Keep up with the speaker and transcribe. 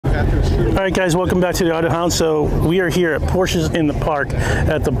Alright guys, welcome back to the AutoHound. So we are here at Porsches in the Park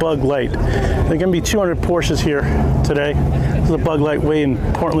at the Bug Light. There are going to be 200 Porsches here today. This is the Bug Light way in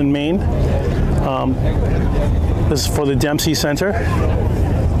Portland, Maine. This is for the Dempsey Center.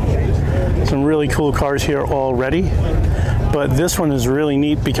 Some really cool cars here already. But this one is really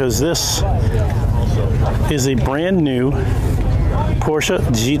neat because this is a brand new Porsche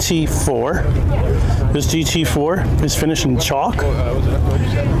GT4. This GT4 is finished in chalk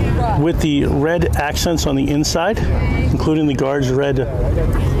with the red accents on the inside, including the guard's red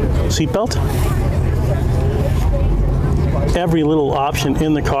seatbelt. Every little option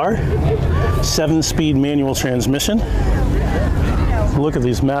in the car. 7-speed manual transmission. Look at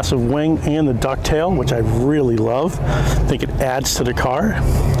these massive wing and the ducktail, which I really love. I think it adds to the car.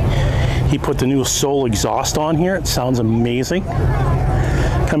 He put the new Soul exhaust on here. It sounds amazing.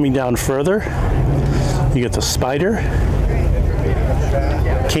 Coming down further, you get the Spider,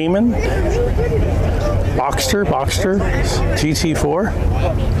 Cayman, Boxster, GT4,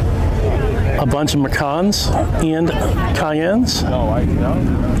 a bunch of Macans and Cayennes.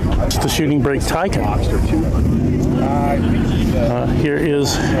 It's the shooting brake Taycan. Here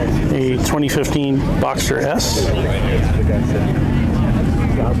is a 2015 Boxster S.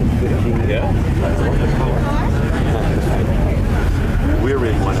 We're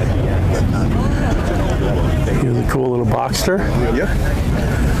in one at the end. Here's a cool little Boxster. Yep.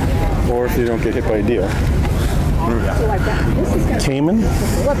 Or if you don't get hit by a deer. Cayman.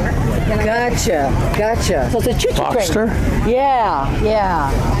 Gotcha. So it's a choo-choo train. Boxster.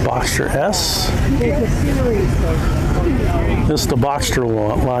 Yeah. Boxster S. This is the Boxster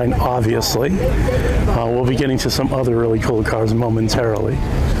line, obviously. We'll be getting to some other really cool cars momentarily.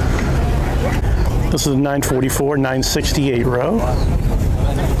 This is a 944, 968 row.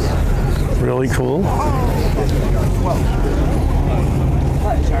 Really cool.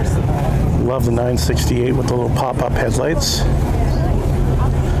 Love the 968 with the little pop-up headlights.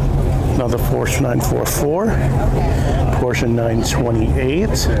 Another Porsche 944. Porsche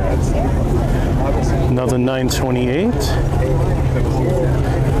 928. Another 928.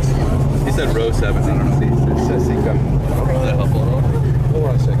 He said row 7. I don't know if he says he got hold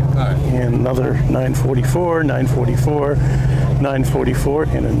on a second. All right. And another 944, 944, 944,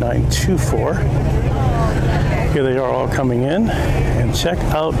 and a 924. Here they are all coming in. And check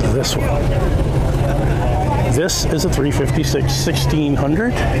out this one. This is a 356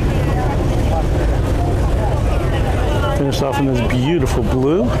 1600. Finished off in this beautiful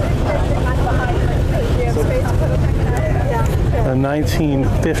blue. A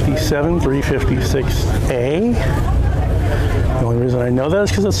 1957 356A. The only reason I know that is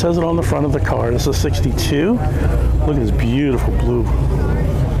because it says it on the front of the car. This is a 62. Look at this beautiful blue.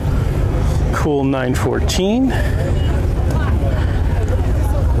 Cool 914.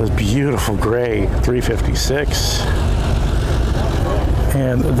 This beautiful gray 356.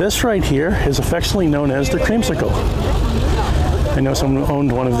 And this right here is affectionately known as the creamsicle. I know someone who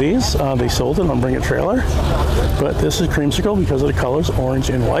owned one of these. They sold it on Bring It Trailer. But this is creamsicle because of the colors orange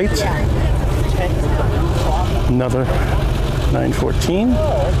and white. Another 914.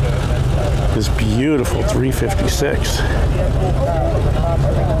 This beautiful 356.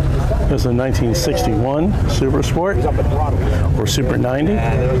 This is a 1961 Super Sport or Super 90.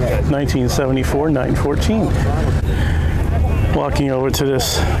 1974 914. Walking over to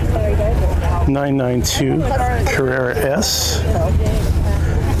this 992 Carrera S.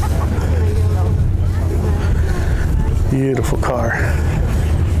 Beautiful car.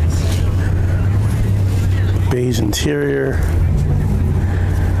 Beige interior.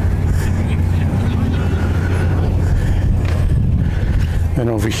 And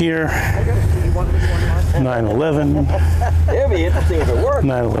over here, 911.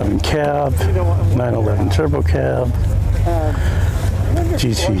 911 cab, 911 turbo cab,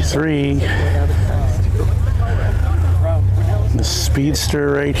 GT3. The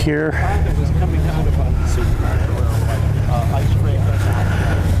Speedster right here.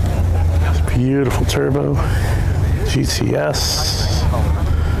 Beautiful turbo. GTS.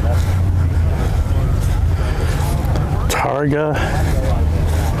 Targa.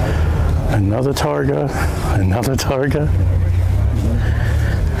 Another Targa. Another Targa.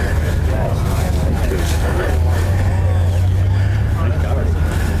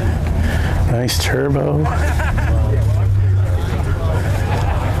 Nice turbo.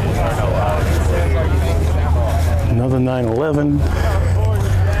 Another 911.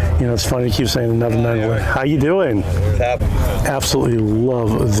 You know, it's funny to keep saying another 911. How you doing? Absolutely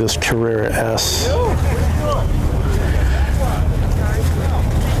love this Carrera S.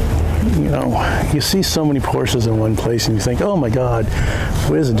 you know, you see so many Porsches in one place and you think, oh my God,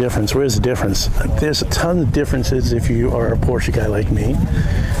 where's the difference? Where's the difference? There's a ton of differences if you are a Porsche guy like me.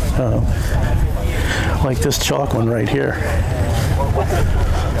 Like this chalk one right here.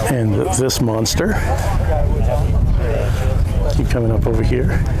 And this monster. Keep coming up over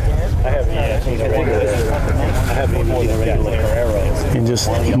here. And just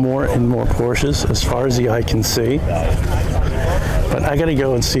more and more Porsches as far as the eye can see. But I gotta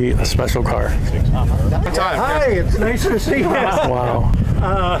go and see a special car. Hi, it's nice to see you. Wow.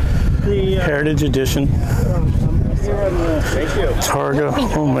 Heritage Edition. Targa.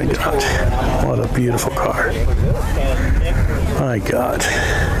 Oh my God. What a beautiful car. My God.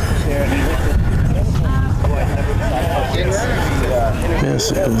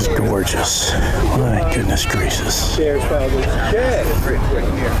 This is gorgeous. My goodness gracious. There's probably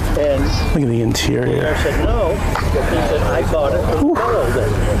and look at the interior. I said no. He said I bought it from Carol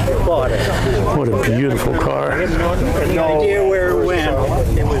then. Bought it. What a beautiful car. No idea where it went.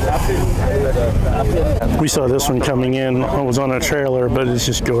 It was up in we saw this one coming in. I was on a trailer, but it's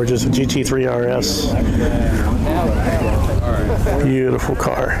just gorgeous. A GT3 RS. Beautiful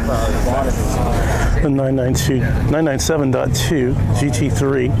car. The 997.2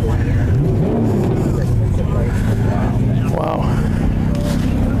 GT3. Wow.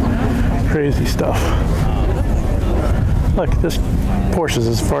 Crazy stuff. Look, this Porsches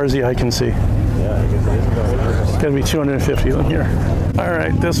as far as the eye can see. It's gotta be 250 in here. All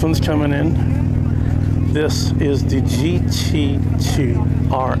right, this one's coming in. This is the GT2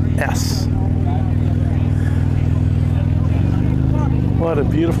 RS. What a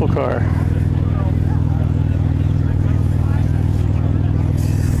beautiful car.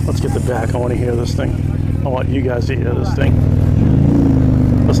 Let's get the back. I want to hear this thing. I want you guys to hear this thing.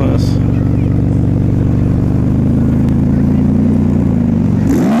 Listen to this.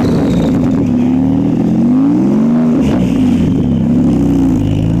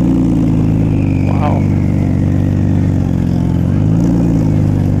 Wow.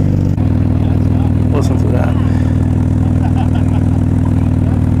 Listen to that.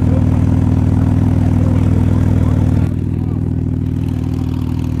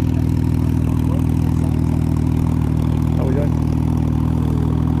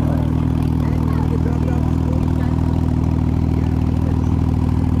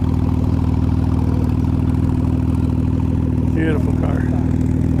 Beautiful car.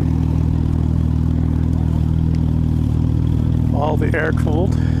 All the air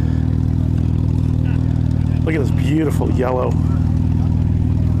cooled. Look at this beautiful yellow.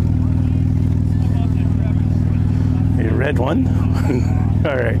 A red one.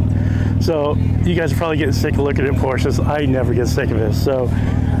 All right. So you guys are probably getting sick of looking at Porsches. I never get sick of this. So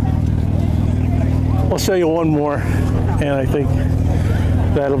I'll show you one more, and I think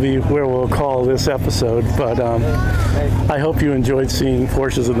that'll be where we'll call this episode. But I hope you enjoyed seeing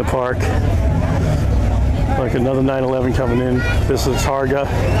Porsches in the park. Like another 911 coming in. This is Targa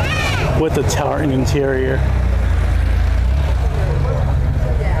with the Tartan interior.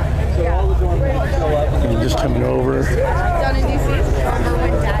 And just coming over.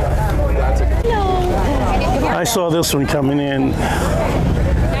 I saw this one coming in.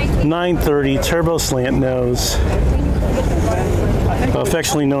 930 turbo slant nose.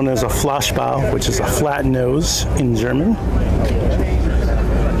 Affectionately known as a Flachbau, which is a flat nose in German.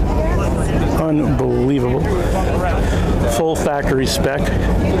 Unbelievable. Full factory spec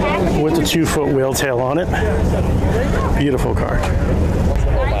with the 2-foot wheel tail on it. Beautiful car.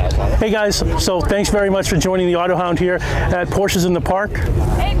 Hey guys, so thanks very much for joining the AutoHound here at Porsches in the Park.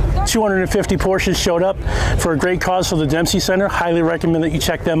 250 Porsches showed up for a great cause for the Dempsey Center. Highly recommend that you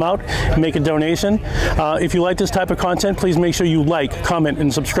check them out and make a donation. If you like this type of content, please make sure you like, comment,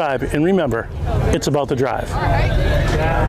 and subscribe. And remember, it's about the drive.